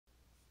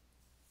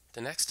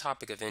The next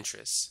topic of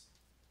interest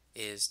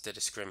is the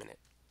discriminant.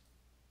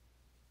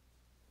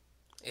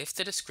 If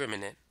the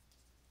discriminant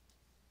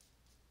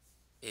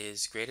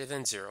is greater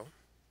than 0,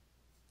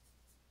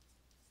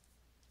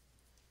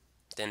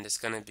 then there's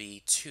going to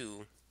be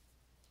two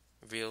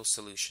real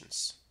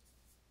solutions.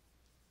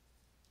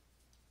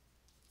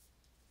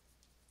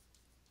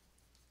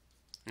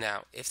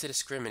 Now, if the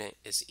discriminant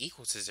is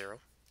equal to 0,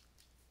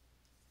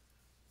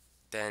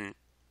 then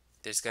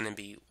there's going to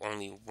be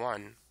only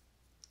one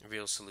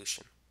real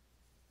solution.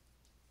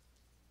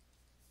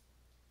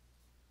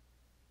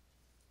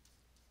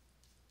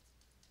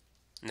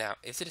 Now,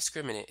 if the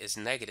discriminant is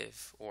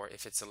negative, or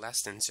if it's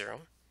less than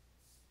 0,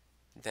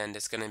 then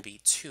there's going to be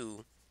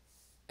two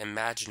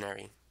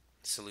imaginary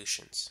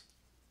solutions.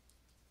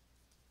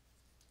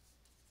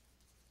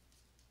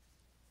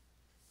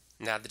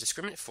 Now, the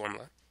discriminant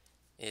formula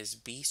is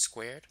b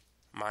squared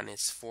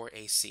minus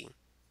 4ac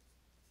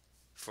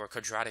for a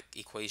quadratic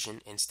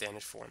equation in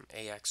standard form,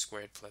 ax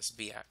squared plus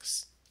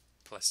bx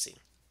plus c.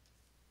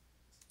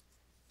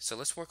 So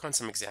let's work on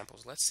some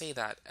examples. Let's say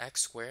that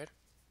x squared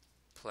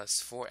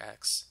plus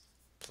 4x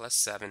plus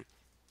 7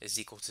 is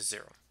equal to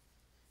 0.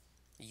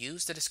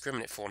 Use the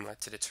discriminant formula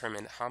to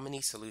determine how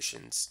many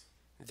solutions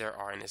there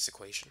are in this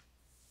equation.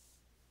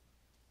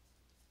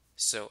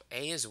 So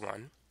a is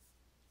 1,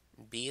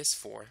 b is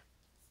 4,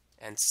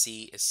 and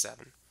c is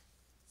 7.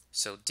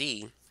 So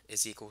d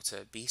is equal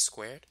to b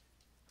squared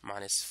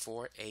minus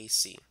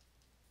 4ac.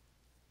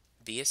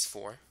 b is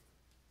 4,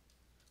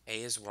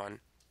 a is 1,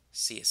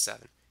 c is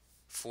 7.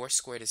 4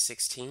 squared is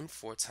 16,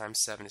 4 times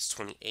 7 is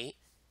 28.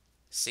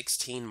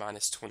 16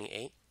 minus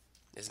 28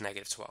 is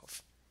negative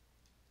 12.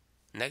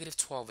 Negative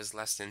 12 is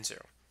less than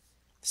 0.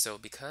 So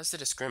because the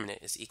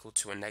discriminant is equal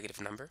to a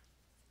negative number,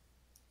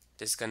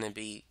 there's going to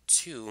be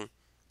two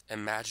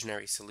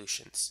imaginary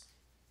solutions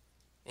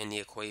in the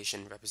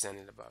equation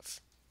represented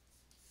above.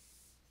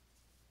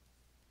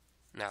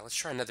 Now let's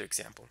try another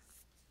example.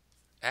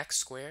 X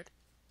squared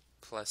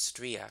plus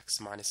 3x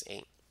minus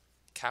 8.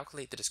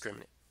 Calculate the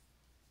discriminant.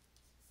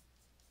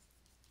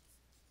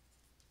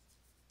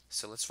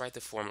 So let's write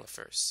the formula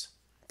first.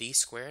 B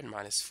squared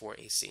minus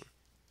 4ac.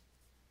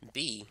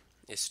 B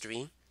is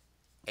 3,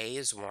 a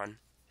is 1,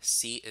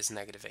 c is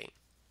negative 8.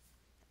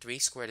 3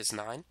 squared is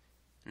 9.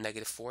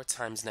 Negative 4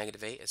 times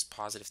negative 8 is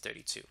positive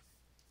 32.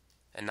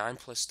 And 9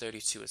 plus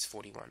 32 is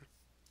 41.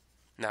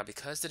 Now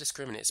because the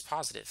discriminant is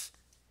positive,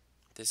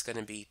 there's going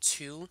to be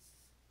two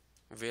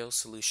real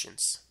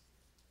solutions.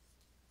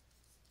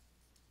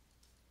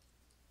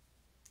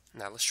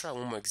 Now let's try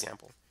one more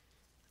example.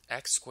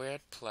 X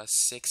squared plus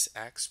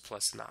 6x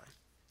plus 9.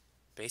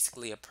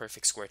 Basically a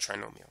perfect square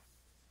trinomial.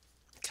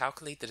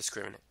 Calculate the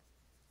discriminant.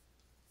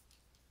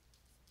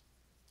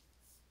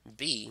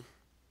 B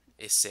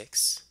is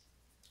 6.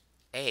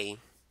 A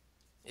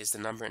is the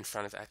number in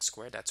front of x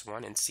squared, that's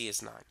 1, and c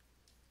is 9.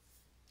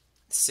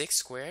 6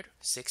 squared,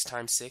 6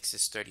 times 6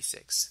 is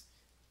 36.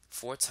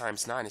 4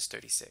 times 9 is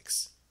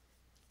 36.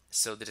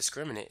 So the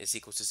discriminant is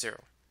equal to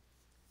 0,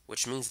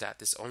 which means that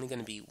there's only going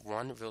to be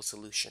one real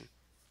solution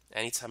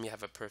anytime you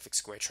have a perfect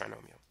square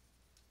trinomial.